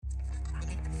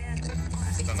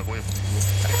Dando apoyo.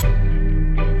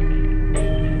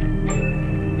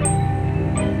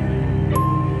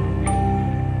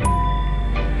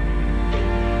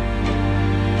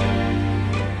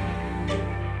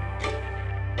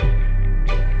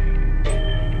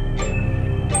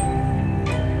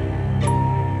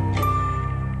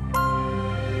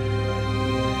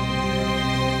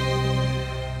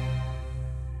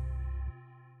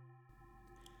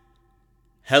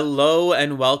 Hello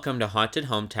and welcome to Haunted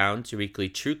Hometowns, your weekly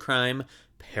true crime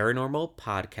paranormal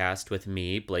podcast with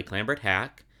me, Blake Lambert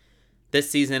Hack. This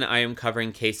season, I am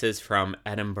covering cases from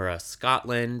Edinburgh,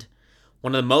 Scotland,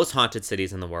 one of the most haunted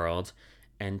cities in the world.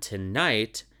 And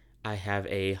tonight, I have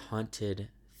a haunted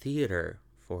theater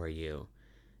for you,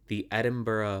 the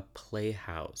Edinburgh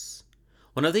Playhouse.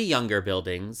 One of the younger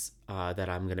buildings that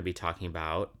I'm going to be talking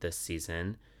about this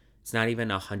season. It's not even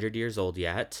 100 years old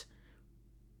yet,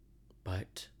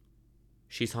 but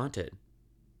she's haunted.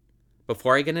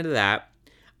 Before I get into that,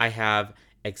 I have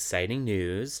exciting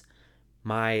news.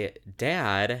 My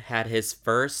dad had his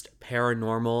first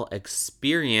paranormal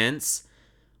experience,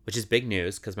 which is big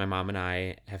news because my mom and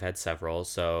I have had several,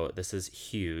 so this is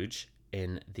huge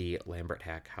in the Lambert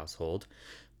Hack household.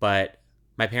 But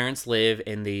my parents live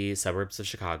in the suburbs of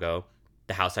Chicago,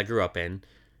 the house I grew up in.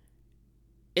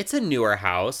 It's a newer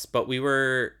house, but we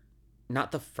were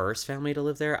not the first family to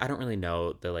live there. I don't really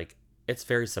know. It's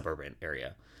very suburban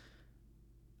area.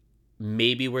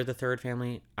 Maybe we're the third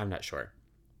family. I'm not sure.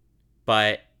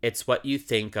 But it's what you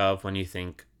think of when you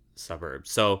think suburbs.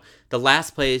 So the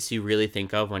last place you really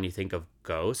think of when you think of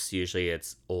ghosts, usually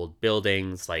it's old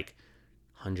buildings, like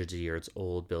hundreds of years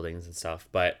old buildings and stuff.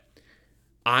 But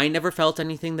I never felt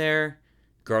anything there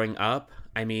growing up.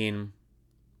 I mean,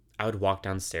 I would walk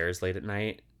downstairs late at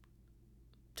night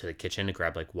to the kitchen to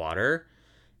grab like water,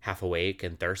 half awake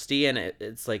and thirsty. And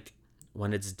it's like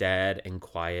when it's dead and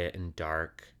quiet and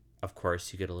dark, of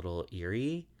course, you get a little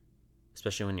eerie,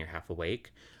 especially when you're half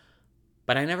awake.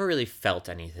 But I never really felt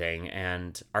anything.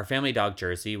 And our family dog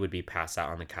Jersey would be passed out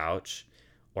on the couch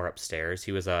or upstairs.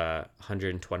 He was a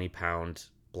 120-pound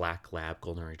black lab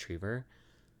golden retriever.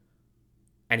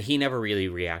 And he never really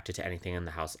reacted to anything in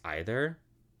the house either.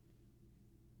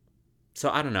 So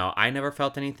I don't know. I never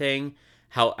felt anything.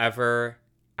 However,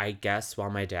 I guess while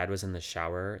my dad was in the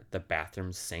shower, the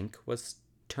bathroom sink was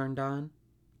turned on,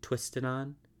 twisted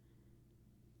on.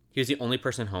 He was the only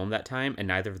person home that time, and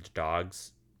neither of the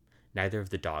dogs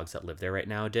that live there right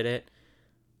now did it.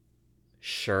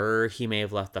 Sure, he may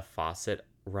have left the faucet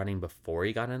running before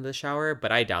he got into the shower,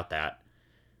 but I doubt that.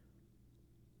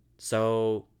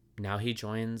 So now he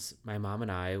joins my mom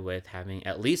and I with having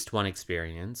at least one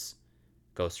experience,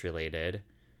 ghost related.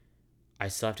 I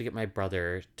still have to get my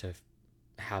brother to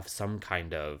have some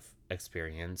kind of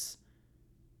experience.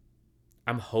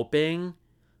 I'm hoping,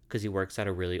 because he works at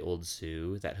a really old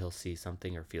zoo, that he'll see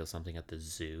something or feel something at the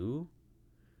zoo.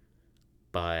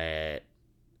 But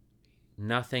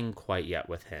nothing quite yet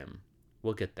with him.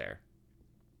 We'll get there.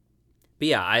 But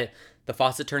yeah, the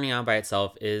faucet turning on by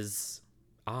itself is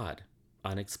odd,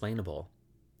 unexplainable.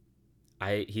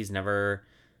 He's never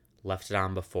left it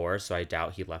on before, so I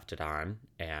doubt he left it on.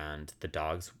 And the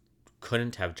dogs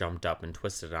couldn't have jumped up and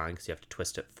twisted it on because you have to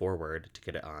twist it forward to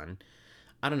get it on.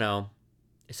 I don't know.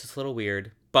 It's just a little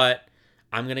weird, but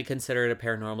I'm going to consider it a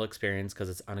paranormal experience because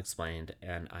it's unexplained,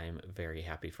 and I'm very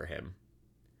happy for him.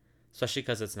 Especially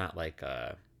because it's not like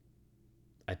a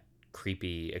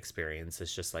creepy experience.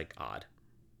 It's just like odd.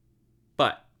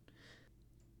 But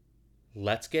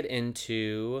let's get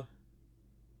into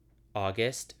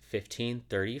August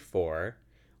 1534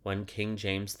 when King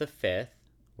James V,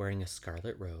 wearing a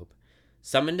scarlet robe,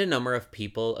 summoned a number of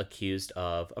people accused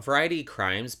of a variety of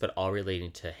crimes, but all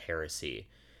relating to heresy.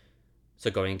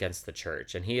 So going against the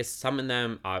church. And he has summoned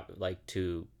them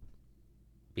to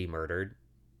be murdered,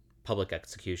 public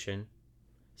execution,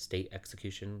 state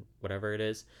execution, whatever it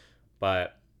is.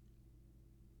 But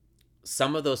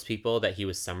some of those people that he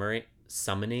was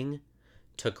summoning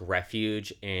took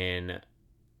refuge in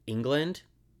England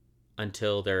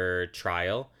until their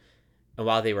trial. And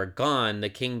while they were gone, the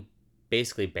king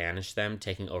basically banished them,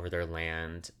 taking over their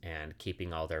land and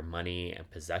keeping all their money and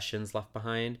possessions left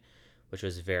behind, which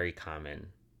was very common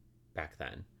back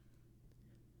then.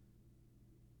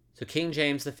 So King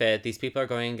James V, these people are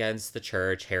going against the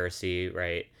church, heresy,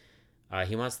 right?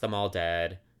 He wants them all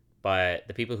dead, but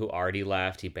the people who already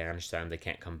left, he banished them. They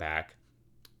can't come back.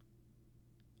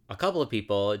 A couple of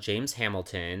people, James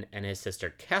Hamilton and his sister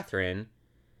Catherine,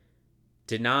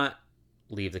 did not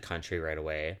leave the country right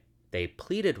away. They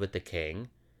pleaded with the king,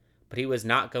 but he was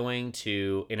not going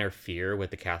to interfere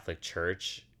with the Catholic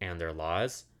Church and their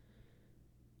laws.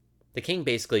 The king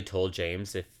basically told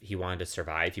James if he wanted to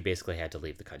survive, he basically had to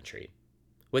leave the country,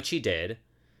 which he did.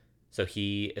 So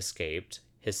he escaped.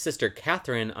 His sister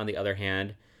Catherine, on the other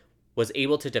hand, was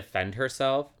able to defend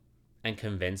herself and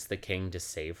convince the king to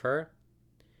save her.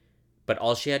 But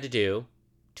all she had to do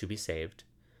to be saved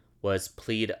was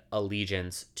plead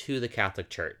allegiance to the Catholic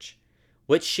Church,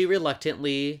 which she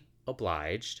reluctantly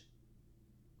obliged.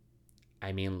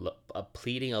 I mean,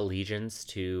 pleading allegiance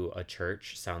to a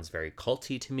church sounds very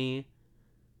culty to me,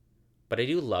 but I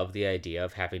do love the idea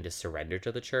of having to surrender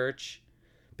to the church,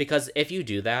 because if you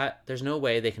do that, there's no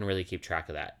way they can really keep track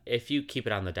of that. If you keep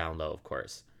it on the down low, of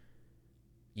course.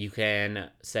 You can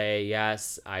say,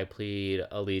 yes, I plead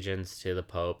allegiance to the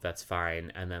Pope, that's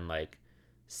fine, and then, like,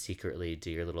 secretly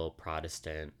do your little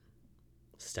Protestant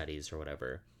studies or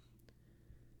whatever.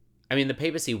 I mean, the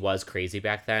papacy was crazy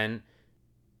back then.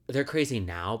 They're crazy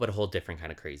now, but a whole different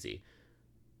kind of crazy.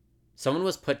 Someone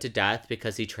was put to death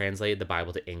because he translated the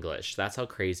Bible to English. That's how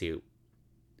crazy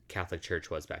Catholic Church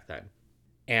was back then.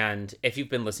 And if you've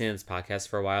been listening to this podcast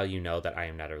for a while, you know that I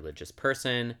am not a religious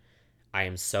person. I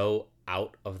am so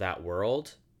out of that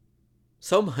world.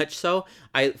 So much so,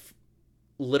 I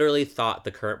literally thought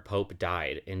the current pope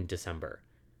died in December.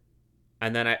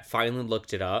 And then I finally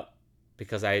looked it up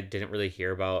because I didn't really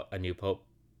hear about a new pope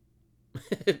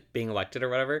being elected or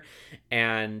whatever,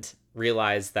 and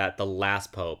realized that the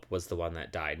last pope was the one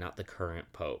that died, not the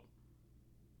current pope.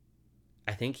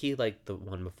 I think he, like, the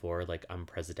one before, like,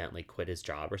 unpresidently quit his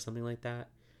job or something like that.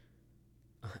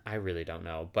 I really don't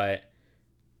know, but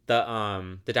the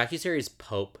docuseries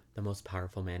Pope, the Most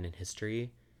Powerful Man in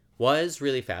History, was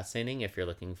really fascinating if you're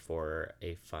looking for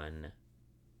a fun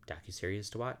docuseries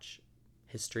to watch,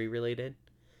 history related.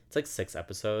 It's like 6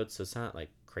 episodes, so it's not like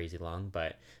crazy long,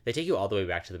 but they take you all the way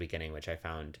back to the beginning, which I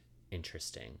found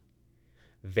interesting.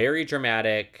 Very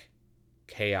dramatic,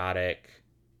 chaotic.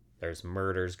 There's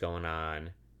murders going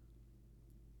on.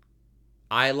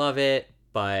 I love it,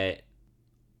 but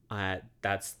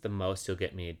that's the most you'll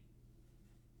get me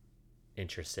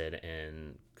interested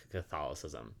in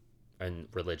Catholicism and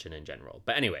religion in general.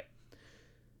 But anyway,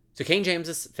 so King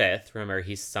James V, remember,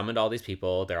 he summoned all these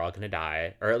people. They're all going to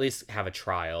die, or at least have a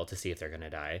trial to see if they're going to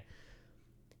die.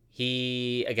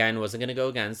 He, again, wasn't going to go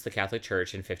against the Catholic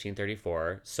Church in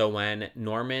 1534. So when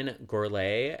Norman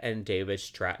Gourlay and David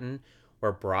Stratton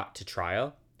were brought to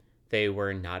trial, they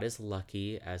were not as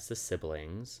lucky as the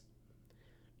siblings.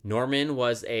 Norman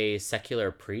was a secular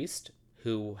priest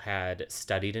who had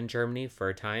studied in Germany for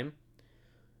a time.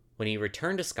 When he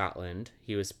returned to Scotland,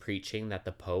 he was preaching that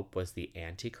the Pope was the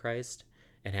Antichrist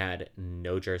and had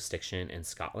no jurisdiction in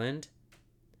Scotland.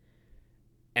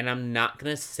 And I'm not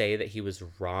going to say that he was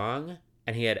wrong,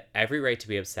 and he had every right to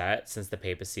be upset since the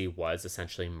papacy was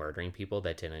essentially murdering people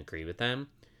that didn't agree with them.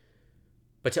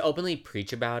 But to openly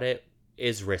preach about it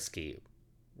is risky,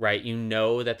 right? You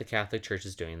know that the Catholic Church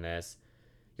is doing this.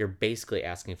 You're basically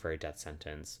asking for a death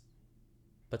sentence.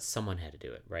 But someone had to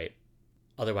do it, right?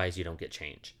 Otherwise, you don't get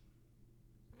change.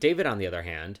 David, on the other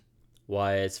hand,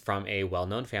 was from a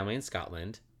well-known family in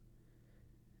Scotland.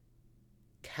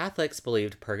 Catholics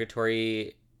believed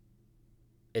purgatory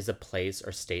is a place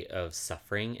or state of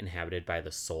suffering inhabited by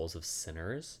the souls of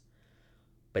sinners.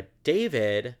 But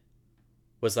David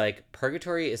was like,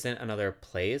 purgatory isn't another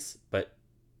place, but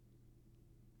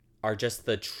are just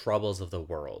the troubles of the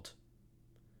world.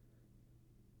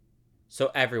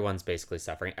 So everyone's basically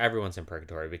suffering. Everyone's in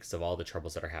purgatory because of all the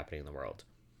troubles that are happening in the world.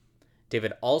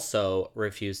 David also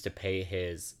refused to pay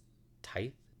his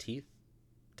tithe,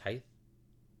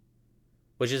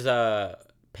 which is a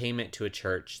payment to a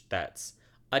church that's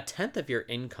 1/10 of your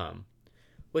income,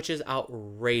 which is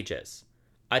outrageous.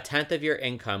 1/10 of your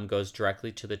income goes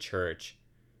directly to the church,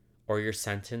 or you're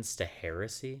sentenced to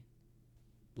heresy.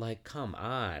 Like, come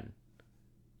on.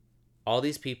 All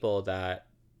these people that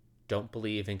don't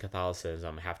believe in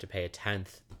Catholicism have to pay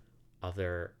 1/10 of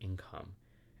their income.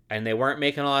 And they weren't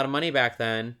making a lot of money back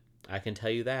then. I can tell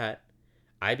you that.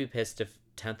 I'd be pissed if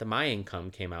 1/10 of my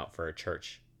income came out for a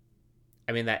church.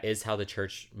 I mean, that is how the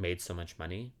church made so much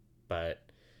money. But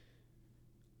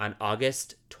on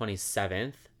August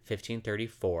 27th,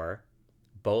 1534,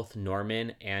 both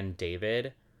Norman and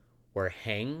David were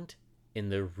hanged in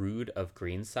the Rood of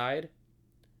Greenside.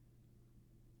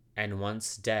 And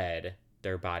once dead,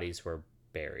 their bodies were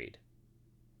buried.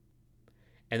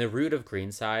 And the Rood of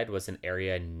Greenside was an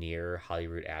area near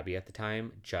Holyrood Abbey at the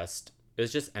time. It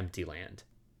was just empty land.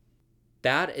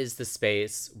 That is the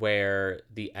space where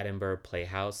the Edinburgh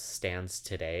Playhouse stands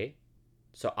today.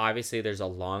 So obviously there's a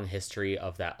long history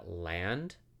of that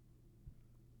land.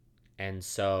 And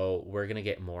so we're going to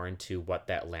get more into what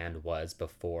that land was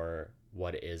before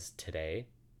what it is today.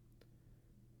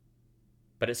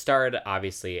 But it started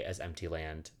obviously as empty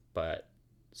land, but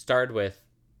started with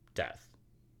death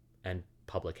and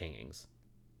public hangings.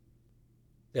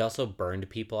 They also burned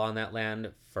people on that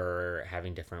land for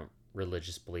having different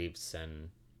religious beliefs and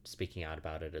speaking out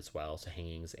about it as well. So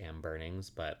hangings and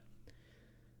burnings. But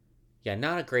yeah,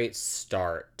 not a great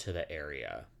start to the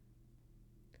area.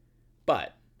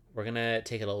 But we're going to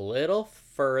take it a little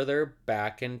further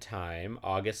back in time,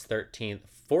 August 13th,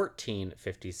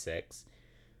 1456,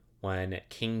 when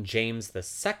King James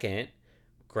II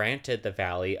granted the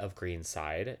Valley of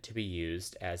Greenside to be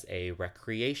used as a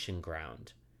recreation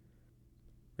ground.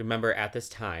 Remember, at this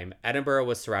time, Edinburgh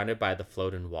was surrounded by the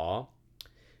Flodden Wall,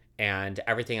 and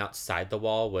everything outside the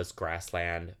wall was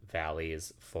grassland,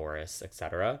 valleys, forests,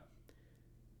 etc.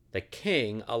 The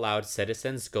king allowed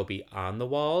citizens to go beyond the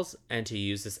walls and to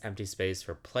use this empty space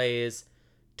for plays,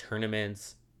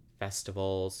 tournaments,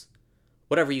 festivals,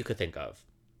 whatever you could think of.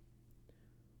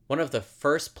 One of the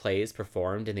first plays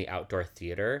performed in the outdoor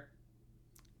theater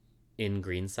in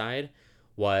Greenside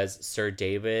was Sir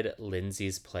David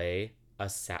Lindsay's play, A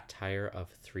Satire of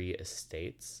Three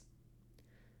Estates.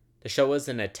 The show was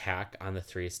an attack on the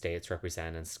three estates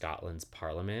represented in Scotland's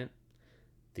parliament,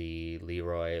 the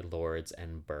Leroy, Lords,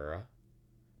 and Borough.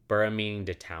 Borough meaning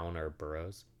the town or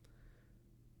boroughs.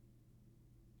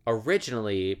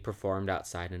 Originally performed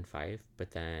outside in Fife,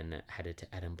 but then headed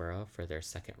to Edinburgh for their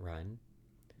second run.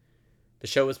 The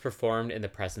show was performed in the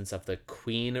presence of the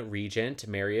Queen Regent,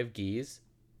 Mary of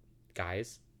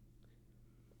Guise.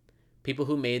 People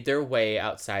who made their way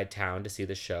outside town to see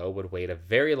the show would wait a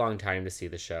very long time to see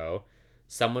the show.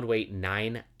 Some would wait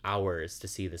 9 hours to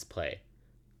see this play.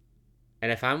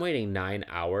 And if I'm waiting 9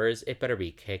 hours, it better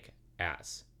be kick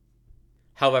ass.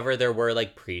 However, there were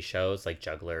like pre-shows, like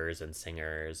jugglers and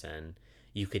singers, and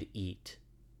you could eat.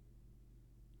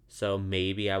 So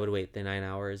maybe I would wait the 9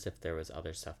 hours if there was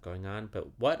other stuff going on.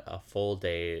 But what a full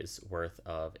day's worth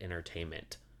of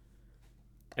entertainment.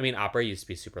 I mean, opera used to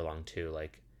be super long too.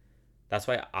 Like, that's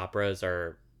why operas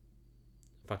are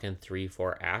fucking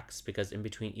 3-4 acts, because in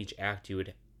between each act you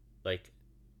would like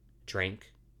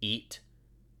drink, eat.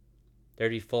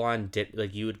 There'd be full on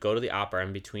like you would go to the opera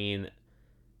in between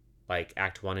like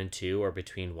act 1 and 2, or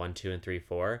between 1, 2, and 3,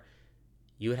 4.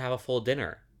 You would have a full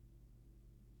dinner.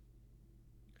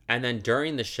 And then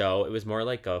during the show, it was more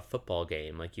like a football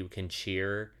game. Like you can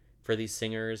cheer for these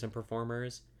singers and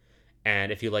performers. And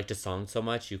if you liked a song so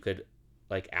much, you could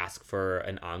like ask for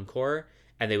an encore,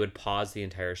 and they would pause the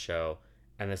entire show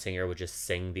and the singer would just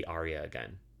sing the aria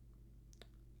again.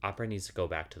 Opera needs to go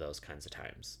back to those kinds of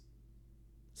times.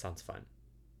 Sounds fun.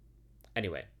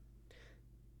 Anyway,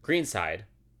 Greenside,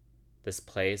 this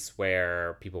place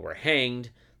where people were hanged,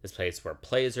 this place where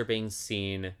plays are being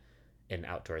seen in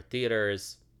outdoor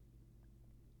theaters.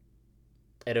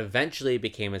 It eventually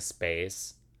became a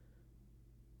space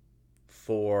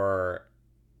for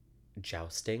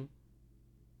jousting.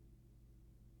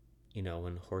 You know,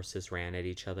 when horses ran at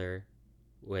each other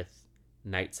with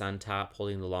knights on top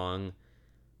holding the long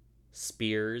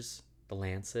spears, the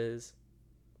lances.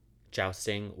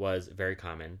 Jousting was very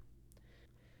common.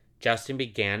 Jousting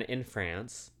began in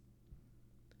France,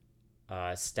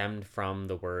 stemmed from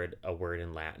a word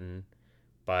in Latin,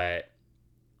 but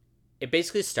it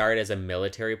basically started as a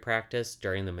military practice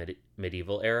during the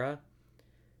medieval era.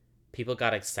 People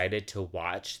got excited to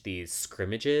watch these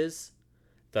scrimmages,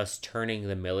 thus turning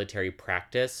the military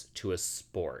practice to a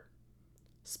sport.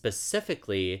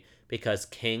 Specifically because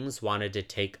kings wanted to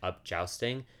take up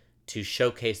jousting to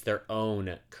showcase their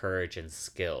own courage and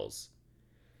skills.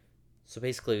 So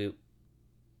basically,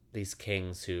 these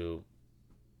kings who,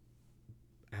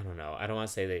 I don't know, I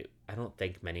don't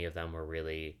think many of them were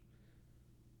really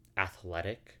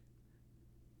athletic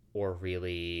or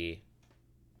really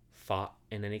fought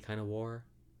in any kind of war.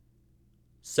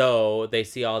 So they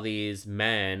see all these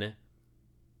men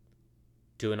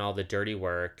doing all the dirty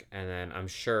work, and then I'm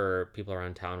sure people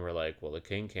around town were like, well, the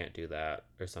king can't do that,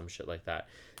 or some shit like that.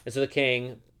 And so the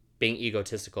king, being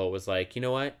egotistical, was like, you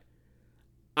know what?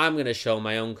 I'm going to show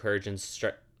my own courage and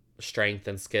strength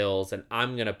and skills, and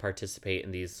I'm going to participate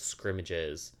in these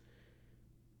scrimmages.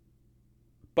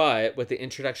 But with the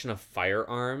introduction of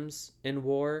firearms in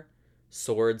war,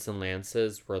 swords and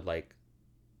lances were like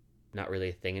not really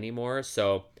a thing anymore.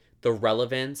 So the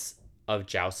relevance of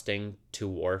jousting to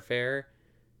warfare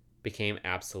became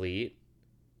obsolete.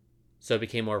 So it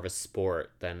became more of a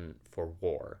sport than for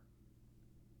war.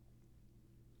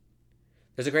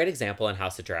 There's a great example in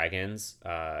House of Dragons.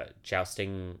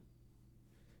 Jousting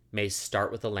may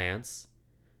start with a lance,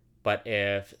 but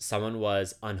if someone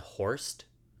was unhorsed,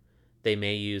 they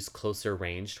may use closer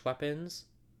ranged weapons.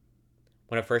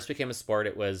 When it first became a sport,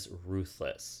 it was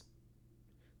ruthless.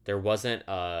 There wasn't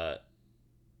a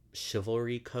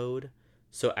chivalry code,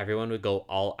 so everyone would go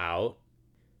all out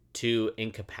to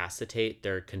incapacitate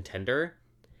their contender.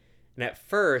 And at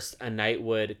first, a knight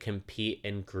would compete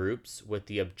in groups with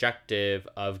the objective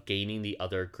of gaining the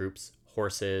other group's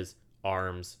horses,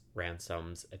 arms,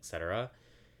 ransoms, etc.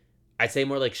 I'd say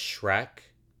more like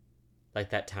Shrek,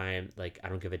 like that time, like I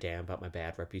don't give a damn about my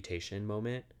bad reputation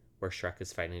moment where Shrek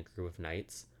is fighting a group of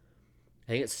knights.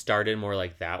 I think it started more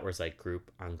like that, where it's like group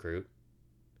on group,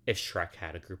 if Shrek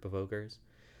had a group of ogres.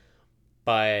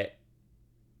 But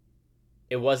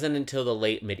it wasn't until the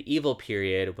late medieval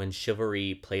period when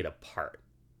chivalry played a part.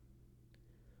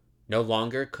 No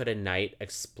longer could a knight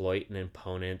exploit an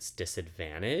opponent's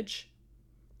disadvantage.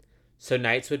 So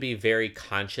knights would be very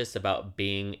conscious about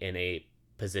being in a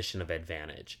position of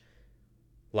advantage.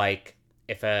 Like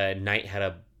if a knight had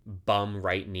a bum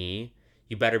right knee,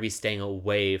 you better be staying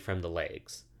away from the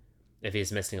legs. If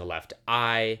he's missing a left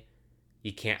eye,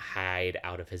 you can't hide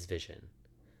out of his vision.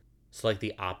 So like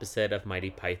the opposite of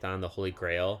Mighty Python, the Holy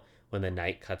Grail, when the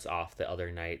knight cuts off the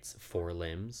other knight's 4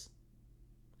 limbs.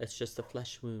 It's just a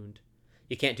flesh wound.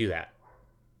 You can't do that.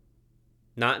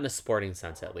 Not in a sporting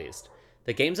sense, at least.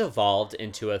 The game's evolved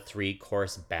into a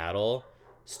 3-course battle,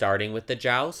 starting with the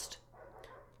joust,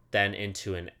 then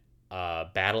into an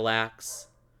battle axe,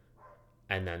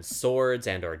 and then swords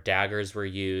and or daggers were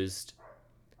used.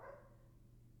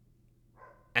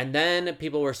 And then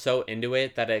people were so into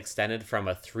it that it extended from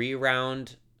a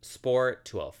 3-round sport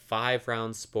to a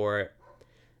 5-round sport.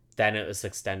 Then it was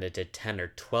extended to 10 or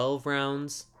 12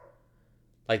 rounds.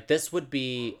 Like, this would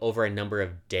be over a number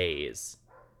of days,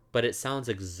 but it sounds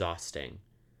exhausting.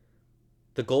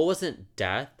 The goal wasn't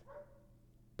death,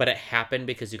 but it happened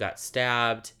because you got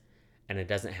stabbed, and it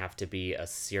doesn't have to be a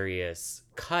serious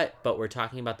cut, but we're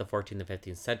talking about the 14th and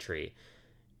 15th century.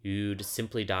 You'd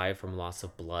simply die from loss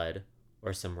of blood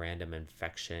or some random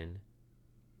infection.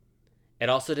 It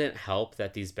also didn't help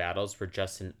that these battles were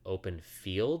just an open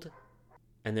field,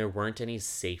 and there weren't any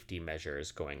safety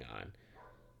measures going on.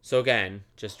 So again,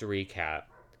 just to recap,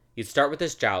 you'd start with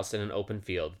this joust in an open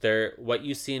field. What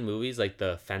you see in movies, like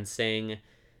the fencing,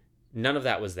 none of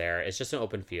that was there. It's just an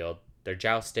open field. They're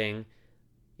jousting.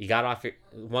 You got off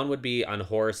one would be on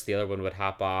horse, the other one would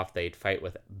hop off. They'd fight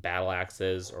with battle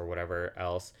axes or whatever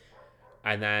else.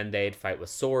 And then they'd fight with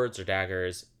swords or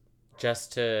daggers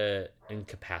just to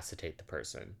incapacitate the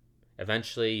person.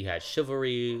 Eventually, you had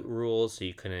chivalry rules, so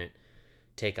you couldn't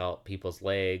take out people's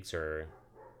legs, or,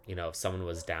 if someone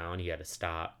was down, you had to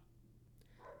stop.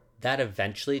 That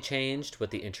eventually changed with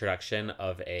the introduction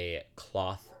of a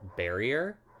cloth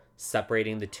barrier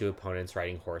separating the two opponents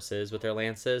riding horses with their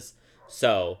lances.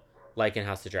 So, like in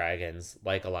House of Dragons,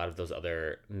 like a lot of those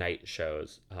other knight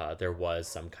shows, there was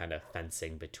some kind of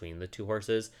fencing between the two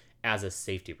horses as a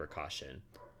safety precaution.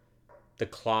 The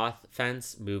cloth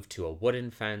fence moved to a wooden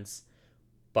fence,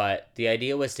 but the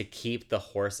idea was to keep the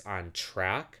horse on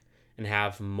track and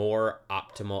have more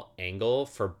optimal angle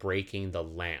for breaking the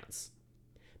lance.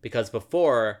 Because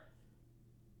before,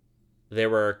 there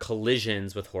were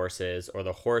collisions with horses, or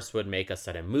the horse would make a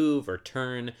sudden move or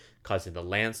turn, causing the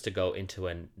lance to go into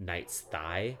a knight's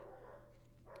thigh.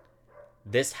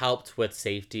 This helped with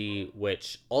safety,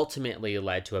 which ultimately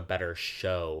led to a better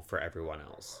show for everyone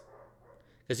else.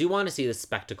 Because you want to see the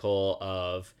spectacle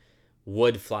of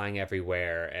wood flying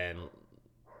everywhere and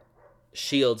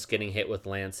shields getting hit with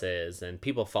lances and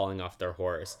people falling off their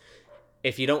horse.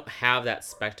 If you don't have that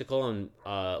spectacle and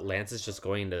lances just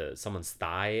going into someone's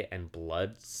thigh and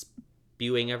blood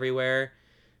spewing everywhere,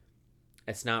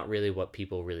 it's not really what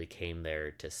people really came there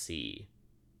to see.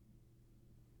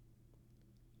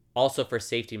 Also, for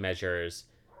safety measures,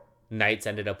 knights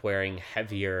ended up wearing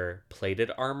heavier plated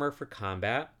armor for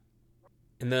combat.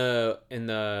 And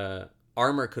the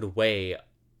armor could weigh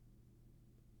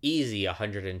easy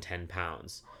 110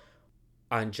 pounds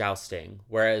on jousting,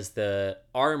 whereas the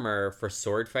armor for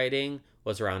sword fighting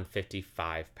was around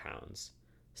 55 pounds.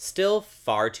 Still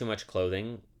far too much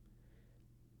clothing.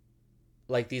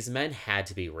 Like, these men had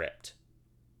to be ripped.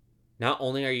 Not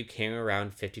only are you carrying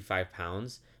around 55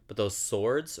 pounds, but those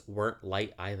swords weren't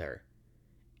light either.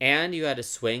 And you had to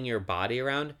swing your body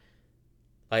around.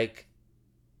 Like,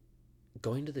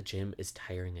 going to the gym is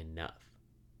tiring enough,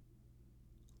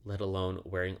 let alone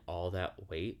wearing all that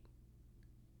weight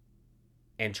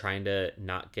and trying to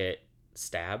not get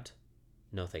stabbed.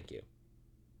 No, thank you.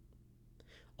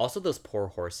 Also, those poor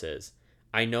horses.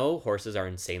 I know horses are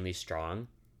insanely strong,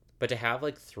 but to have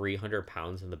like 300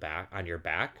 pounds on your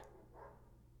back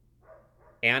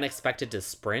and expected to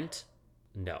sprint,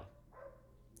 no.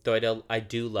 Though I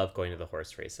do love going to the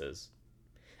horse races.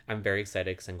 I'm very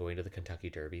excited because I'm going to the Kentucky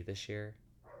Derby this year,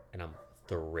 and I'm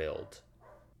thrilled.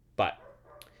 But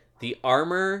the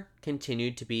armor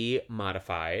continued to be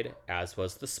modified, as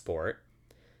was the sport.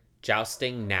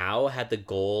 Jousting now had the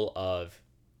goal of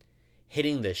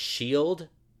hitting the shield.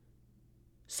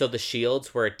 So the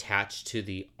shields were attached to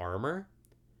the armor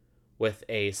with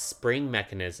a spring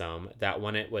mechanism that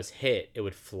when it was hit, it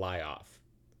would fly off.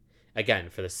 Again,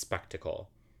 for the spectacle.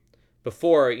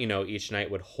 Before, each knight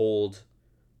would hold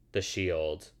the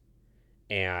shield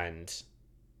and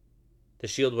the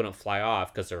shield wouldn't fly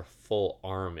off because their full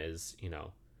arm is,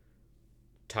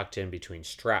 tucked in between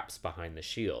straps behind the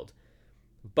shield.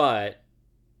 But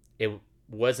it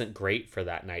wasn't great for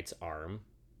that knight's arm.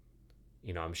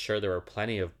 I'm sure there were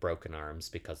plenty of broken arms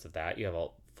because of that. You have a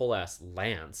full ass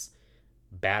lance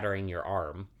battering your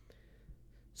arm.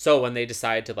 So when they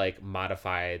decided to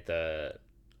modify the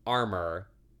armor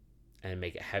and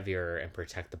make it heavier and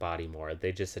protect the body more,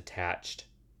 they just attached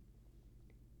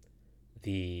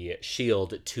the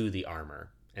shield to the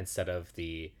armor instead of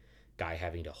the guy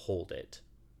having to hold it.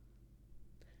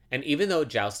 And even though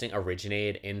jousting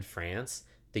originated in France,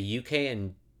 the UK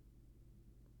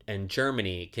and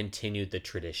Germany continued the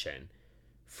tradition.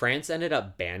 France ended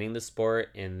up banning the sport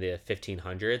in the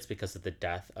 1500s because of the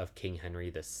death of King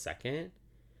Henry II.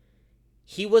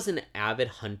 He was an avid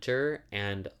hunter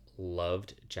and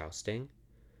loved jousting.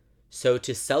 So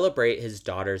to celebrate his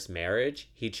daughter's marriage,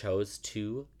 he chose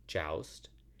to joust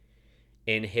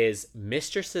in his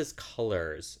mistress's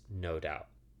colors, no doubt.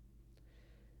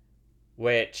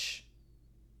 Which,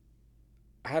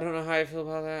 I don't know how I feel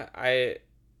about that.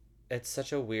 It's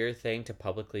such a weird thing to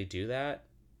publicly do that,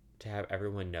 to have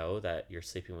everyone know that you're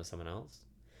sleeping with someone else.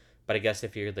 But I guess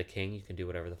if you're the king, you can do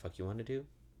whatever the fuck you want to do.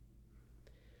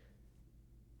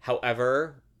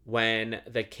 However, when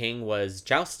the king was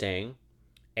jousting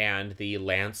and the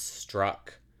lance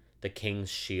struck the king's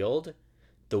shield,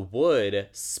 the wood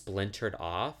splintered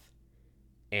off.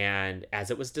 And as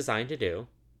it was designed to do,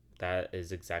 that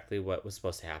is exactly what was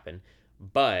supposed to happen.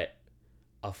 But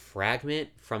a fragment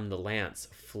from the lance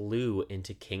flew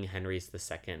into King Henry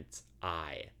II's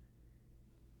eye.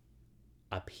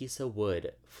 A piece of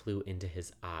wood flew into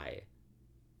his eye.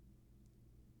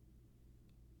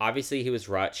 Obviously, he was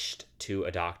rushed to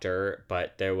a doctor,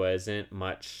 but there wasn't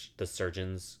much the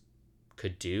surgeons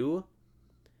could do.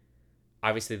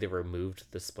 Obviously, they removed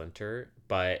the splinter,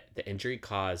 but the injury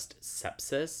caused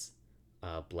sepsis,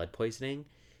 blood poisoning,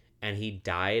 and he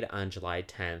died on July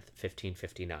 10th,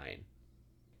 1559.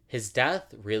 His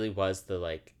death really was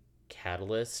the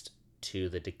catalyst to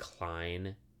the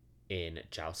decline in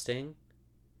jousting,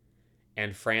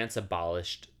 and France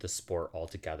abolished the sport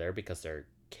altogether because their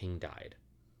king died.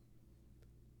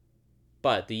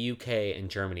 But the UK and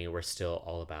Germany were still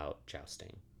all about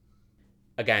jousting.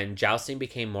 Again, jousting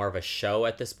became more of a show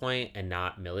at this point and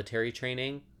not military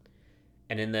training.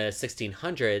 And in the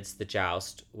 1600s, the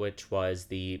joust, which was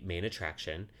the main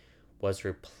attraction, was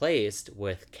replaced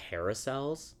with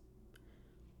carousels,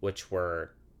 which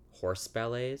were horse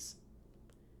ballets.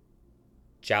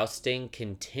 Jousting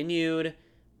continued,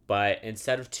 but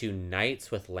instead of two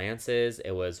knights with lances,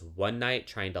 it was one knight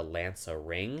trying to lance a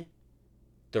ring.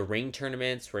 The ring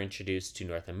tournaments were introduced to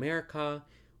North America,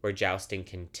 where jousting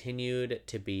continued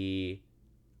to be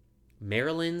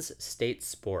Maryland's state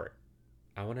sport.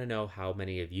 I want to know how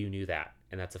many of you knew that,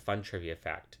 and that's a fun trivia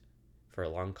fact for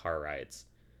long car rides.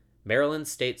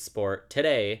 Maryland's state sport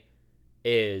today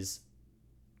is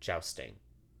jousting.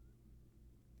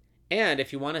 And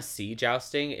if you want to see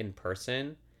jousting in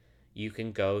person, you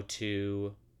can go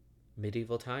to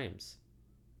medieval times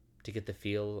to get the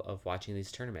feel of watching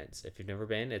these tournaments. If you've never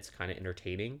been, it's kind of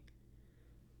entertaining.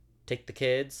 Take the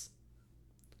kids.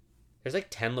 There's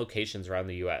 10 locations around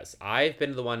the US. I've been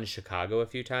to the one in Chicago a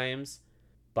few times,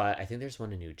 but I think there's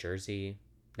one in New Jersey,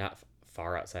 not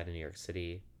far outside of New York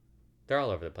City. They're all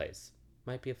over the place.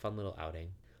 Might be a fun little outing.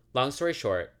 Long story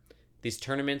short, these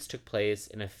tournaments took place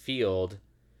in a field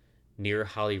near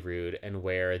Holyrood and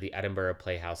where the Edinburgh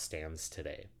Playhouse stands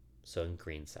today. So in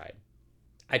Greenside.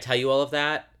 I tell you all of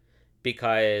that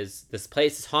because this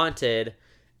place is haunted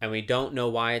and we don't know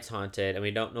why it's haunted and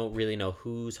we don't really know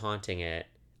who's haunting it.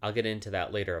 I'll get into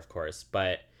that later, of course,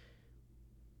 but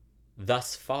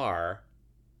thus far,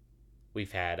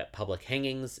 we've had public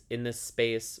hangings in this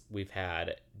space. We've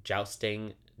had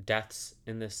jousting deaths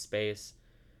in this space.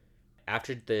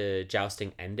 After the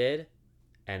jousting ended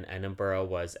and Edinburgh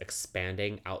was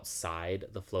expanding outside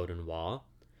the Flodden Wall,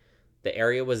 the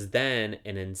area was then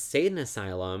an insane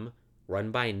asylum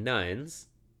run by nuns.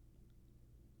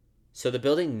 So the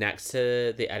building next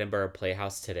to the Edinburgh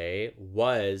Playhouse today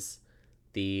was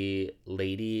the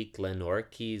Lady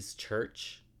Glenorchy's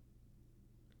Church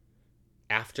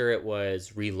after it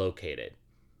was relocated.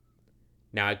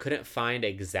 Now, I couldn't find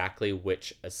exactly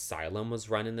which asylum was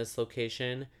run in this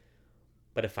location,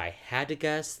 but if I had to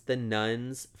guess, the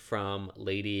nuns from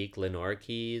Lady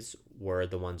Glenorchy's were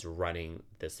the ones running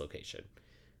this location.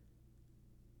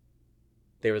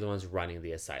 They were the ones running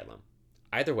the asylum.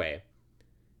 Either way,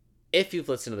 if you've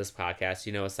listened to this podcast,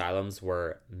 you know asylums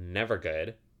were never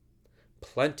good,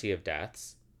 plenty of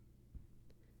deaths,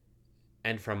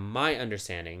 and from my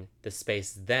understanding, the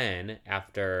space then,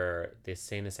 after the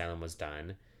insane asylum was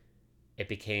done, it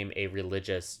became a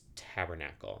religious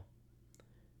tabernacle.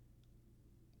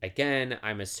 Again,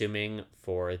 I'm assuming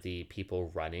for the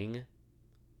people running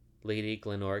Lady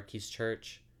Glenorchy's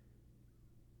church.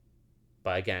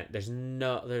 But again, there's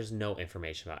no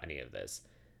information about any of this.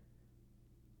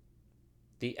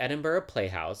 The Edinburgh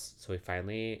Playhouse, so we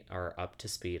finally are up to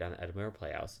speed on the Edinburgh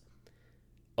Playhouse,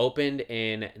 opened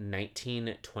in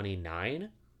 1929,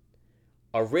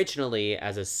 originally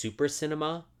as a super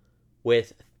cinema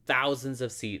with thousands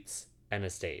of seats and a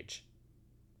stage.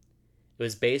 It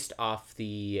was based off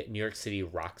the New York City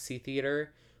Roxy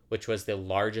Theater, which was the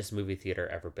largest movie theater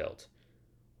ever built.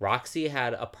 Roxy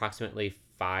had approximately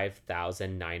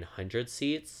 5,900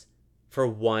 seats for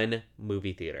one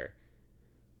movie theater.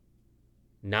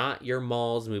 Not your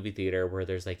mall's movie theater where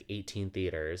there's like 18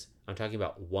 theaters. I'm talking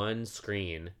about one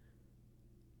screen,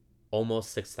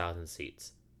 almost 6,000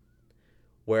 seats.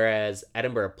 Whereas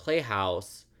Edinburgh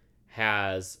Playhouse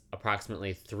has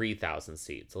approximately 3,000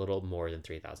 seats, a little more than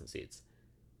 3,000 seats.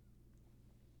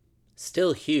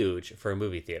 Still huge for a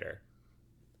movie theater.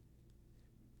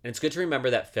 And it's good to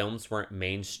remember that films weren't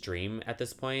mainstream at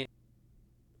this point,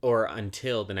 or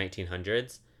until the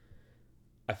 1900s.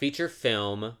 A feature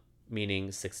film,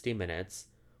 meaning 60 minutes,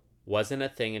 wasn't a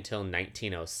thing until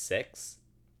 1906.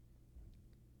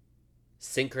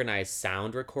 Synchronized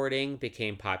sound recording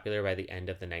became popular by the end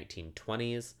of the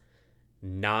 1920s.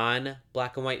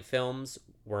 Non-black and white films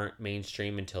weren't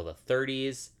mainstream until the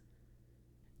 30s.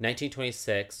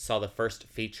 1926 saw the first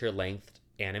feature-length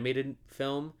animated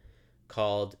film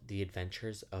called The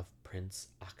Adventures of Prince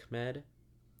Ahmed.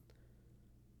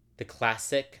 The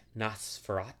classic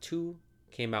Nosferatu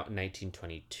came out in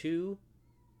 1922.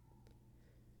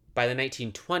 By the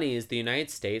 1920s, the United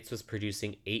States was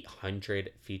producing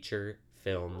 800 feature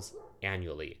films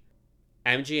annually.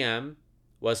 MGM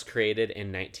was created in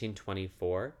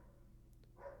 1924.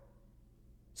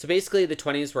 So basically, the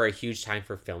 20s were a huge time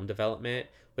for film development,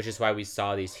 which is why we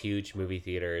saw these huge movie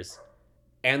theaters.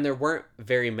 And there weren't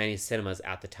very many cinemas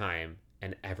at the time,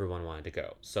 and everyone wanted to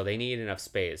go. So they needed enough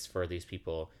space for these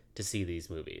people to see these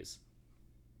movies.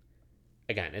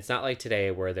 Again, it's not like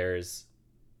today where there's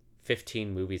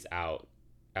 15 movies out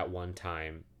at one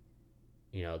time.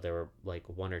 You know, there were like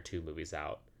one or two movies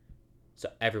out. So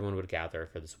everyone would gather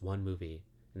for this one movie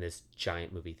in this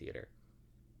giant movie theater.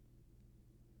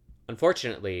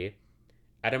 Unfortunately,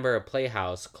 Edinburgh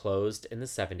Playhouse closed in the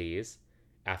 70s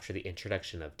after the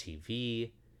introduction of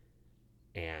TV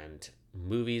and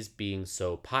movies being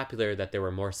so popular that there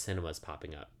were more cinemas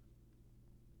popping up.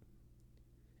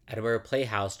 Edinburgh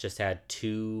Playhouse just had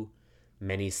too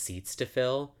many seats to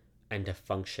fill and to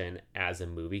function as a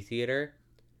movie theater.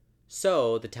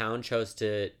 So the town chose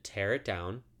to tear it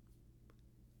down.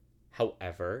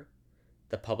 However,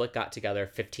 the public got together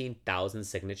 15,000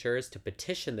 signatures to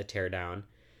petition the teardown,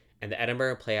 and the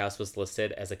Edinburgh Playhouse was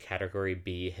listed as a Category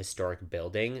B historic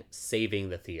building, saving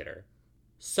the theater.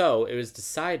 So it was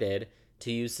decided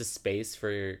to use the space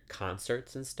for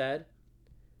concerts instead,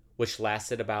 which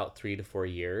lasted about 3 to 4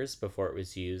 years before it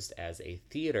was used as a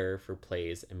theater for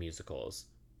plays and musicals.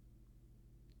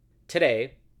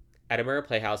 Today, Edinburgh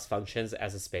Playhouse functions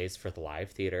as a space for the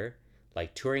live theater,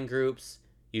 like touring groups,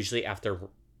 usually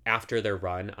after their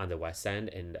run on the West End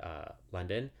in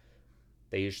London.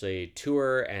 They usually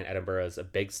tour, and Edinburgh is a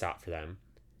big stop for them.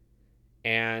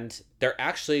 And they're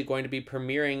actually going to be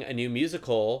premiering a new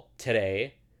musical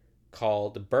today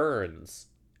called Burns,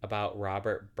 about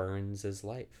Robert Burns'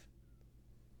 life.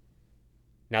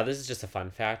 Now, this is just a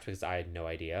fun fact because I had no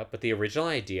idea, but the original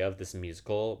idea of this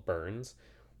musical, Burns,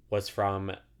 was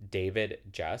from David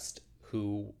Just,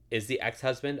 who is the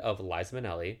ex-husband of Liza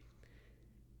Minnelli.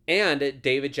 And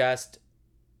David Just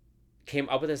came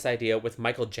up with this idea with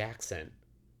Michael Jackson.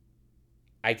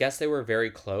 I guess they were very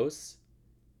close.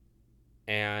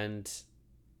 And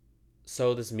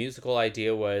so this musical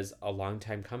idea was a long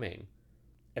time coming.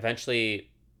 Eventually,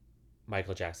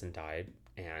 Michael Jackson died,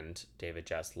 and David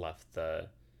Just left the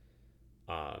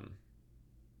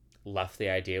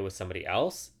idea with somebody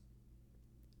else.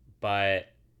 But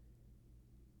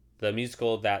the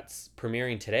musical that's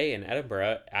premiering today in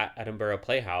Edinburgh at Edinburgh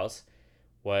Playhouse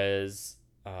was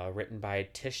written by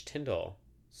Tish Tyndall.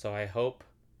 So I hope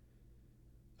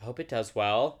it does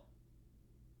well.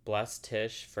 Bless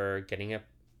Tish for getting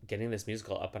this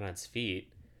musical up on its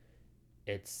feet.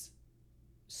 It's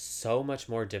so much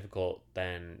more difficult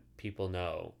than people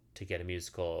know to get a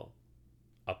musical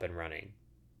up and running,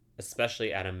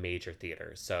 especially at a major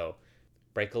theater. So,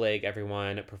 break a leg,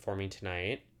 everyone performing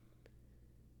tonight.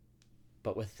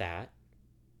 But with that,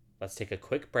 let's take a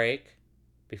quick break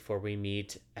before we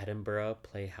meet Edinburgh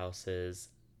Playhouse's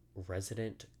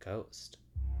resident ghost.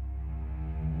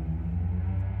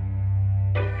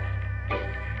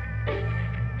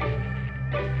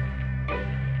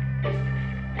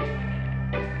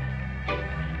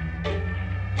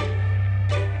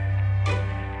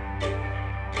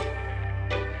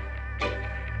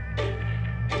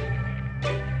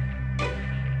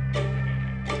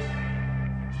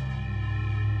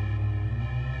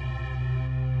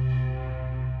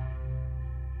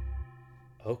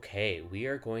 Okay, we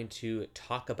are going to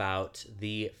talk about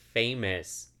the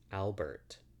famous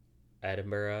Albert,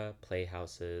 Edinburgh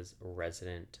Playhouse's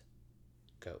resident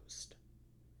ghost.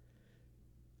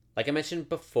 Like I mentioned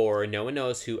before, no one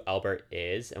knows who Albert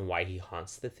is and why he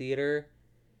haunts the theater.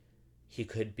 He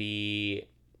could be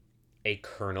a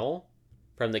colonel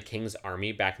from the King's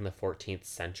Army back in the 14th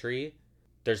century.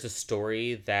 There's a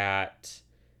story that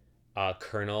a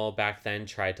colonel back then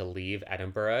tried to leave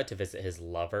Edinburgh to visit his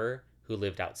lover who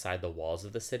lived outside the walls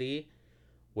of the city,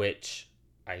 which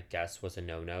I guess was a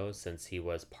no-no since he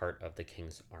was part of the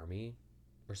King's Army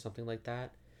or something like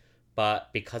that.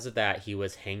 But because of that, he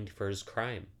was hanged for his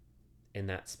crime in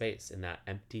that space, in that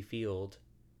empty field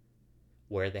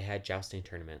where they had jousting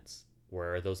tournaments,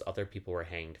 where those other people were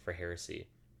hanged for heresy.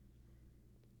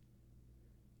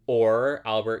 Or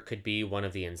Albert could be one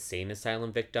of the insane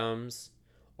asylum victims,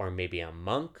 or maybe a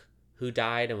monk who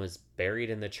died and was buried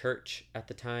in the church at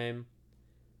the time.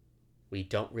 We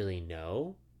don't really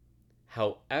know.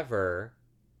 However,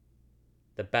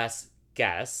 the best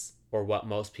guess, or what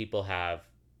most people have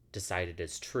decided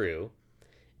is true,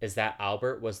 is that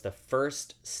Albert was the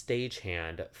first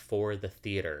stagehand for the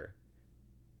theater.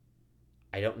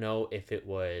 I don't know if it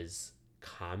was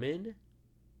common,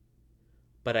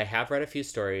 but I have read a few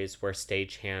stories where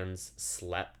stagehands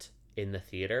slept in the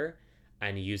theater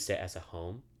and used it as a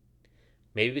home.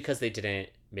 Maybe because they didn't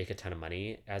make a ton of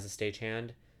money as a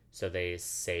stagehand, so they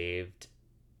saved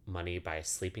money by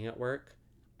sleeping at work.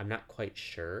 I'm not quite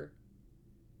sure.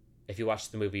 If you watch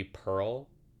the movie Pearl,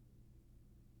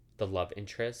 the love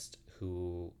interest,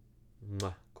 who,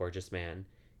 gorgeous man,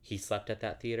 he slept at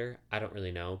that theater. I don't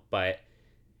really know, but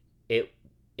it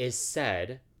is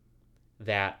said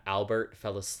that Albert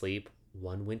fell asleep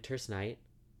one winter's night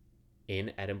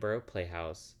in Edinburgh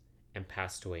Playhouse and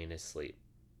passed away in his sleep.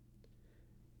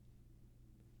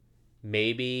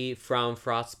 Maybe from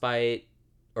frostbite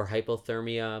or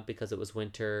hypothermia because it was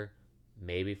winter,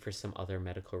 maybe for some other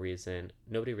medical reason.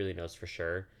 Nobody really knows for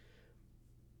sure.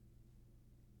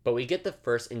 But we get the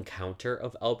first encounter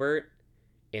of Albert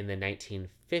in the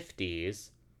 1950s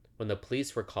when the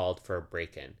police were called for a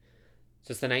break-in.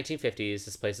 So it's the 1950s.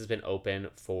 This place has been open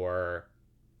for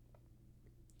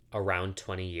around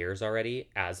 20 years already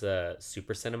as a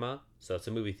super cinema. So it's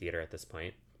a movie theater at this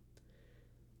point.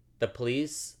 The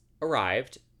police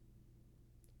arrived.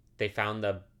 They found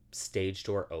the stage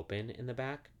door open in the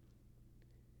back.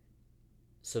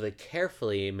 So they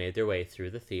carefully made their way through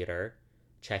the theater,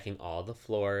 checking all the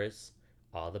floors,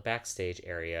 all the backstage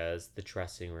areas, the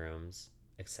dressing rooms,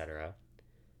 etc.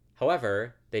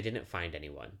 However, they didn't find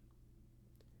anyone.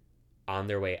 On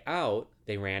their way out,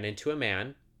 they ran into a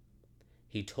man.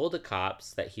 He told the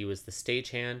cops that he was the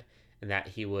stagehand and that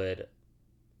he would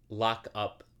lock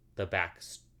up the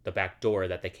back door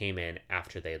that they came in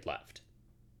after they had left.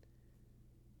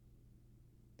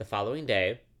 The following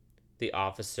day,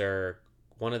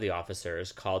 one of the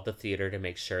officers called the theater to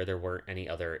make sure there weren't any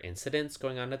other incidents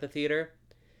going on at the theater.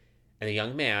 And the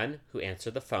young man who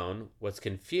answered the phone was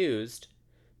confused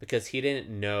because he didn't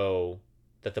know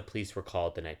that the police were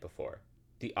called the night before.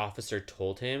 The officer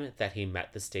told him that he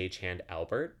met the stagehand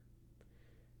Albert.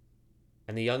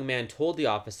 And the young man told the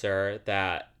officer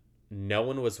that no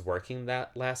one was working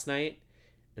that last night,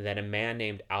 and that a man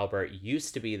named Albert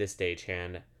used to be the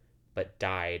stagehand, but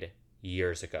died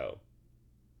years ago.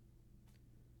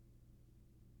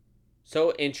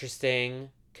 So interesting,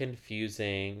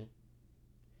 confusing.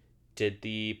 Did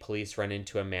the police run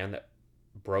into a man that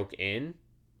broke in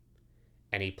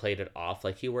and he played it off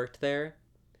like he worked there?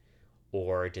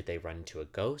 Or did they run into a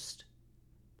ghost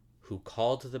who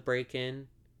called the break-in?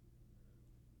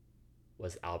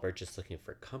 Was Albert just looking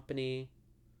for company?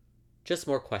 Just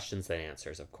more questions than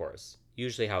answers, of course.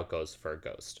 Usually how it goes for a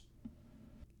ghost.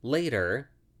 Later,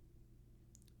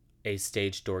 a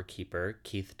stage doorkeeper,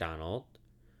 Keith Donald,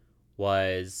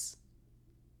 was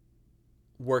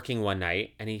working one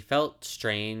night and he felt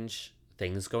strange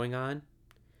things going on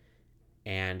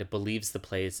and believes the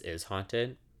place is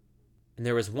haunted. And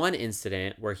there was one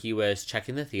incident where he was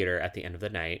checking the theater at the end of the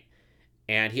night,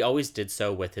 and he always did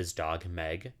so with his dog,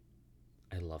 Meg.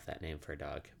 I love that name for a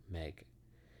dog, Meg.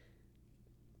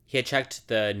 He had checked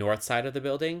the north side of the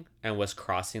building and was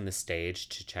crossing the stage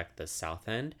to check the south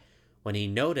end when he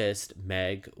noticed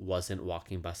Meg wasn't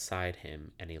walking beside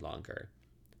him any longer.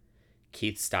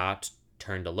 Keith stopped,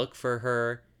 turned to look for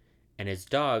her, and his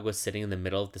dog was sitting in the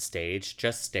middle of the stage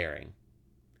just staring.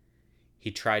 He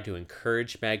tried to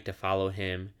encourage Meg to follow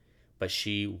him, but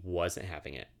she wasn't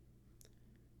having it.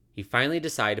 He finally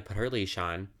decided to put her leash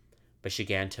on, but she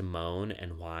began to moan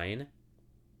and whine.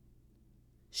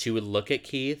 She would look at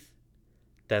Keith,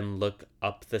 then look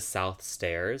up the south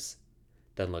stairs,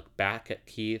 then look back at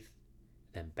Keith,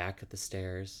 then back at the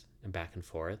stairs, and back and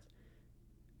forth.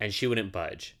 And she wouldn't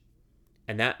budge.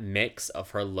 And that mix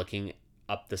of her looking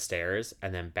up the stairs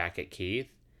and then back at Keith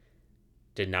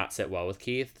did not sit well with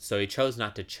Keith, so he chose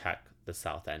not to check the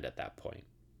south end at that point.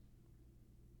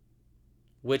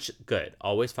 Which, good.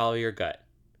 Always follow your gut.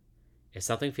 If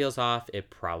something feels off, it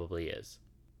probably is.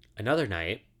 Another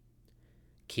night,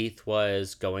 Keith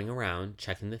was going around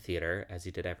checking the theater, as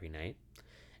he did every night.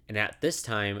 And at this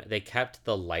time, they kept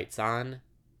the lights on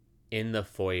in the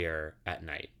foyer at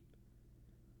night.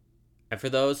 And for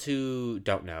those who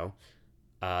don't know,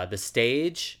 the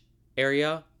stage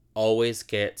area always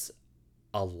gets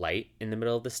a light in the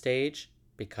middle of the stage,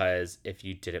 because if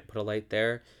you didn't put a light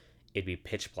there, it'd be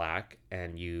pitch black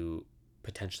and you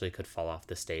potentially could fall off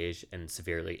the stage and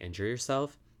severely injure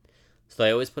yourself. So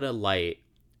they always put a light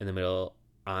in the middle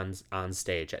on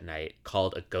stage at night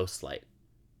called a ghost light.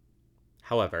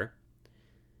 However,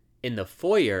 in the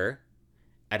foyer,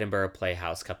 Edinburgh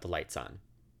Playhouse kept the lights on.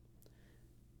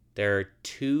 There are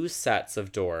 2 sets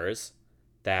of doors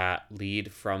that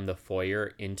lead from the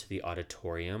foyer into the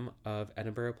auditorium of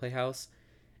Edinburgh Playhouse.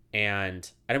 And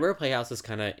Edinburgh Playhouse is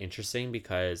kind of interesting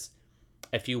because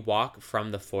if you walk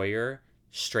from the foyer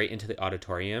straight into the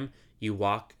auditorium, you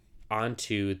walk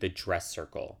onto the dress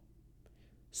circle.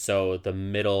 So the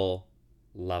middle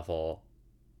level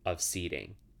of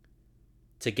seating.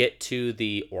 To get to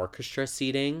the orchestra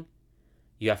seating,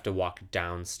 you have to walk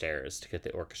downstairs to get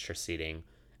the orchestra seating.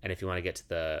 And if you want to get to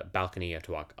the balcony, you have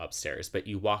to walk upstairs. But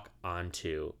you walk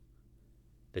onto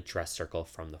the dress circle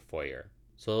from the foyer.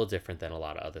 So a little different than a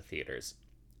lot of other theaters.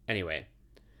 Anyway,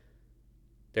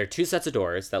 there are 2 sets of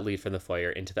doors that lead from the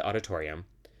foyer into the auditorium.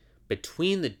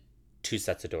 Between the 2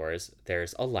 sets of doors,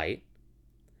 there's a light.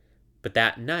 But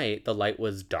that night, the light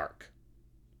was dark.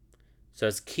 So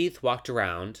as Keith walked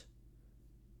around,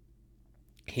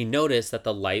 he noticed that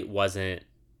the light wasn't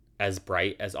as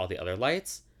bright as all the other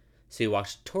lights. So he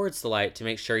walked towards the light to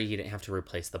make sure he didn't have to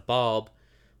replace the bulb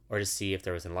or to see if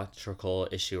there was an electrical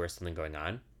issue or something going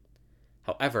on.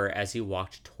 However, as he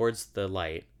walked towards the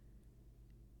light,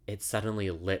 it suddenly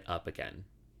lit up again,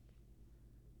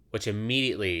 which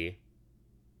immediately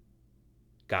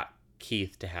got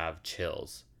Keith to have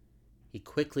chills. He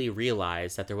quickly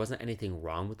realized that there wasn't anything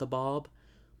wrong with the bulb,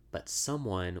 but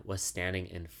someone was standing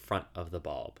in front of the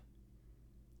bulb.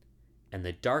 And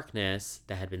the darkness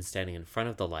that had been standing in front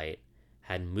of the light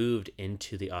had moved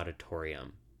into the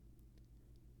auditorium.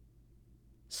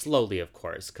 Slowly, of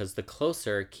course, because the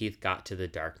closer Keith got to the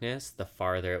darkness, the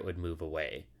farther it would move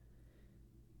away.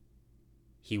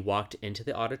 He walked into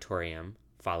the auditorium,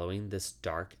 following this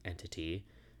dark entity,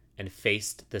 and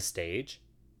faced the stage.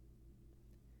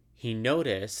 He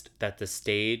noticed that the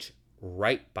stage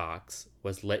right box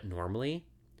was lit normally,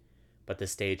 but the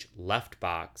stage left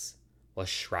box was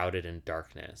shrouded in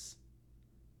darkness.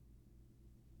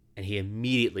 And he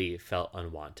immediately felt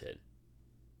unwanted.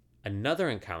 Another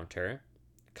encounter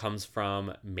comes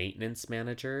from maintenance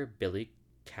manager Billy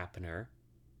Kapaner.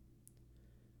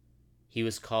 He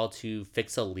was called to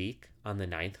fix a leak on the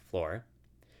 9th floor,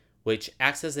 which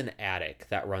acts as an attic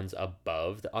that runs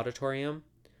above the auditorium.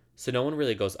 So no one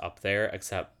really goes up there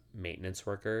except maintenance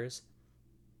workers.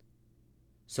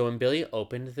 So when Billy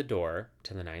opened the door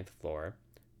to the 9th floor,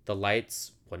 the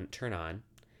lights wouldn't turn on,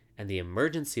 and the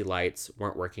emergency lights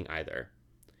weren't working either.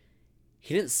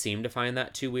 He didn't seem to find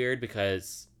that too weird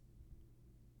because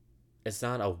it's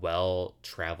not a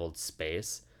well-traveled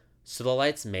space, so the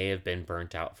lights may have been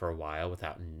burnt out for a while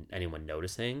without anyone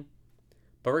noticing.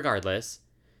 But regardless,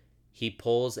 he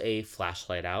pulls a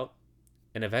flashlight out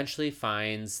and eventually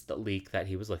finds the leak that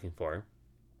he was looking for.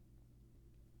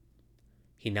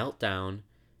 He knelt down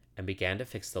and began to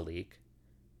fix the leak,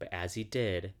 but as he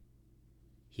did,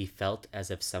 he felt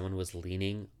as if someone was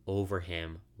leaning over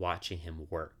him, watching him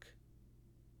work.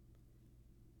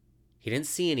 He didn't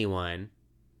see anyone,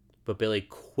 but Billy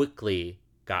quickly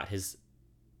got his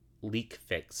leak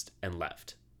fixed and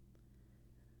left.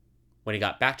 When he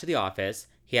got back to the office,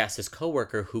 he asked his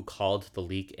coworker who called the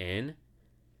leak in,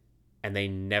 and they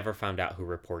never found out who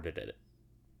reported it.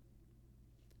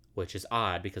 Which is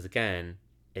odd because, again,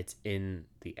 it's in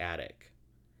the attic.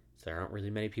 So there aren't really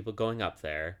many people going up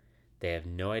there. They have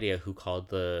no idea who called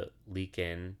the leak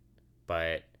in,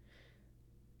 but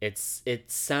it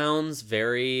sounds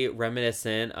very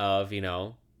reminiscent of,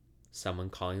 someone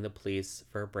calling the police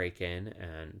for a break-in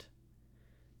and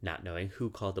not knowing who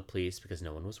called the police because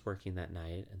no one was working that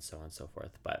night, and so on and so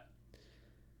forth. But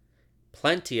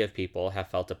plenty of people have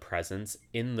felt a presence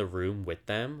in the room with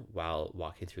them while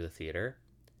walking through the theater.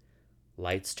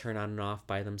 Lights turn on and off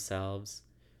by themselves.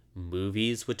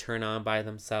 Movies would turn on by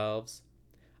themselves.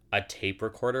 A tape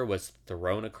recorder was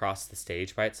thrown across the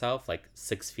stage by itself, like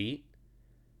 6 feet.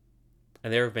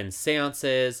 And there have been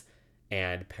seances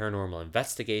and paranormal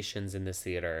investigations in this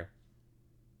theater.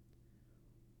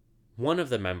 One of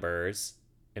the members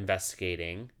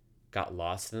investigating got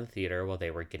lost in the theater while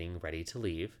they were getting ready to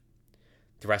leave.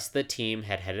 The rest of the team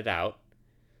had headed out.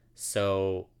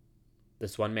 So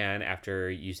this one man, after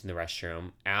using the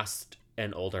restroom, asked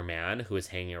an older man who was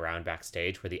hanging around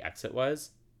backstage where the exit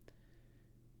was.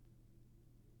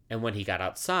 And when he got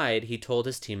outside, he told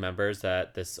his team members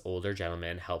that this older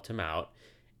gentleman helped him out,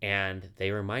 and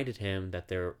they reminded him that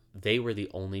they were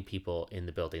the only people in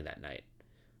the building that night.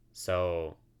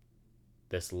 So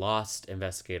this lost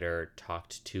investigator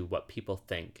talked to what people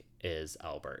think is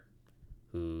Albert,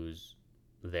 who's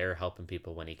there helping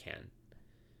people when he can.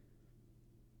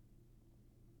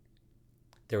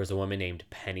 There was a woman named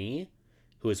Penny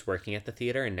who was working at the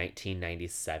theater in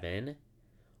 1997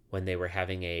 when they were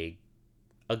having a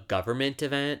government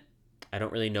event. I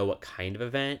don't really know what kind of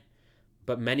event,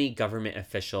 but many government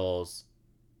officials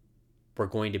were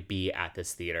going to be at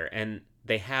this theater, and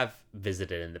they have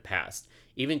visited in the past.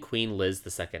 Even Queen Liz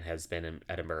II has been in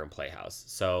Edinburgh Playhouse.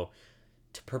 So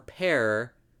to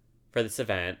prepare for this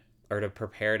event, or to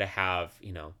prepare to have,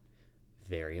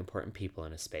 very important people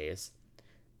in a space,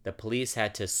 the police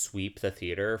had to sweep the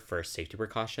theater for safety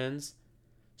precautions.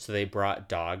 So they brought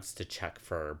dogs to check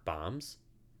for bombs.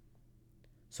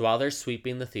 So while they're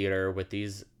sweeping the theater with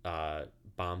these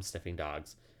bomb-sniffing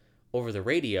dogs, over the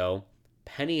radio,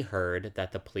 Penny heard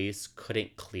that the police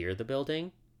couldn't clear the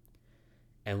building.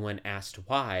 And when asked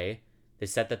why, they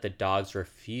said that the dogs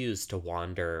refused to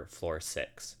wander floor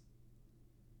 6.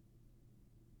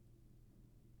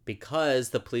 Because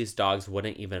the police dogs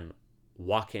wouldn't even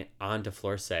walk onto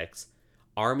floor 6,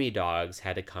 army dogs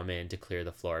had to come in to clear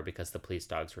the floor because the police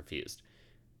dogs refused.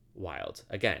 Wild.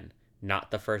 Again,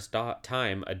 not the first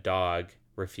time a dog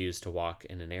refused to walk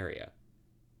in an area.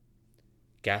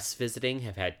 Guests visiting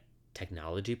have had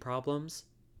technology problems,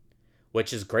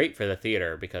 which is great for the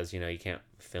theater because, you can't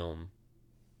film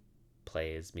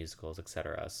plays, musicals,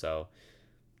 etc. So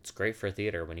it's great for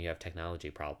theater when you have technology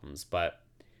problems. But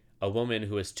a woman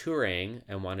who was touring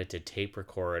and wanted to tape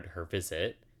record her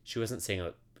visit, she wasn't seeing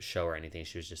a show or anything,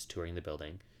 she was just touring the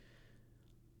building.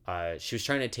 She was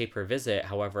trying to tape her visit,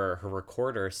 however, her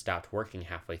recorder stopped working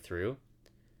halfway through,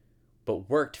 but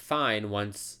worked fine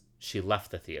once she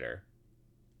left the theater.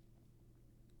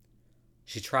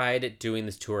 She tried doing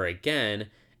this tour again,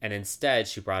 and instead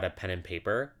she brought a pen and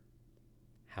paper.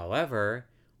 However,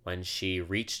 when she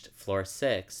reached floor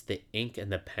 6, the ink in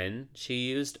the pen she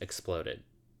used exploded.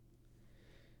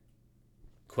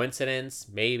 Coincidence?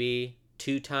 Maybe.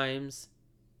 2 times.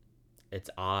 It's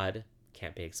odd.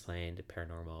 Can't be explained,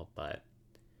 paranormal, but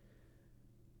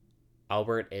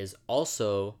Albert is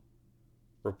also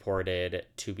reported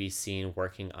to be seen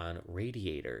working on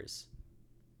radiators.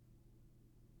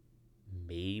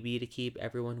 Maybe to keep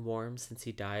everyone warm since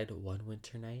he died one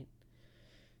winter night.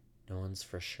 No one's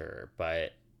for sure,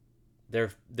 but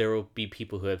there will be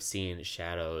people who have seen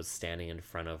shadows standing in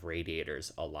front of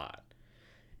radiators a lot.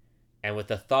 And with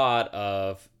the thought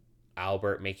of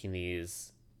Albert making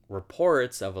these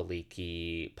reports of a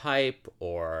leaky pipe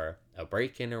or a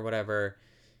break-in or whatever,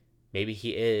 maybe he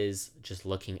is just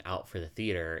looking out for the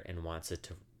theater and wants it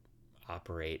to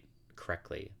operate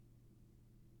correctly.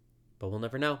 But we'll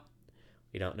never know.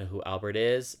 We don't know who Albert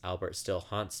is. Albert still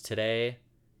haunts today.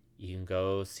 You can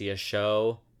go see a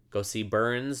show. Go see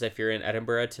Burns if you're in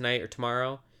Edinburgh tonight or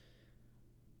tomorrow.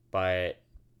 But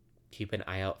keep an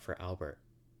eye out for Albert.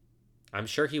 I'm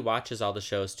sure he watches all the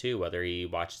shows too, whether he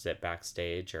watches it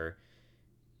backstage or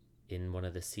in one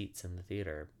of the seats in the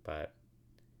theater. But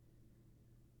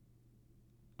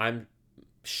I'm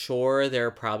sure there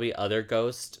are probably other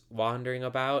ghosts wandering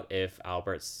about if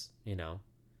Albert's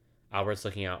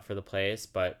looking out for the place,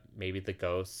 but maybe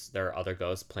there are other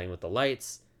ghosts playing with the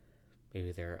lights.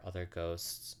 Maybe there are other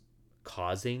ghosts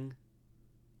causing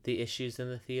the issues in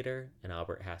the theater, and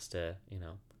Albert has to,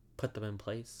 put them in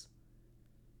place.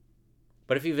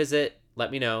 But if you visit,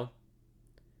 let me know.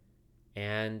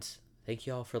 And thank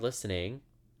you all for listening.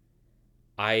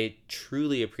 I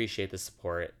truly appreciate the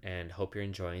support and hope you're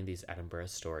enjoying these Edinburgh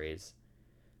stories.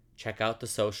 Check out the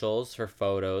socials for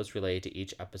photos related to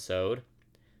each episode,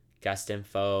 guest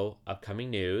info, upcoming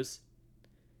news.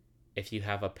 If you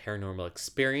have a paranormal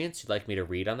experience you'd like me to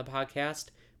read on the podcast,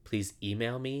 please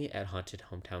email me at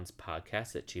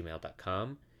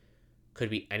hauntedhometownspodcast@gmail.com. Could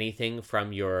be anything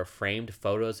from your framed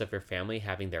photos of your family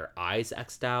having their eyes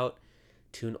X'd out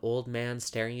to an old man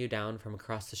staring you down from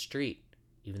across the street,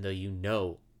 even though you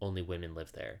know only women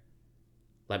live there.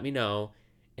 Let me know,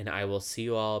 and I will see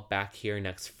you all back here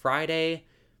next Friday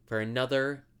for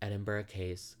another Edinburgh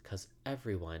case, because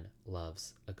everyone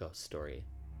loves a ghost story.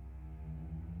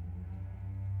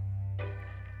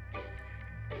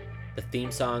 The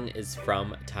theme song is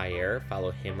from Tyre.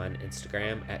 Follow him on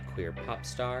Instagram at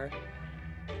queerpopstar.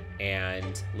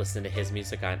 And listen to his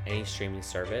music on any streaming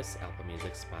service, Apple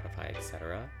Music, Spotify,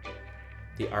 etc.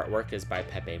 The artwork is by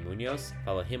Pepe Munoz.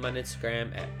 Follow him on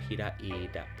Instagram at p.e.p.e.munoz,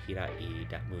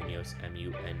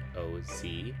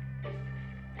 M-U-N-O-Z.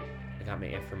 I got my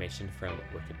information from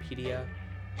Wikipedia,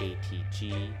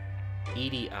 ATG,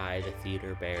 EDI, The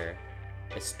Theatre Bear,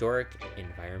 Historic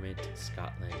Environment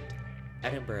Scotland,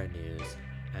 Edinburgh News,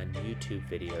 and YouTube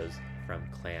videos from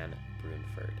Clan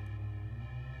Brunford.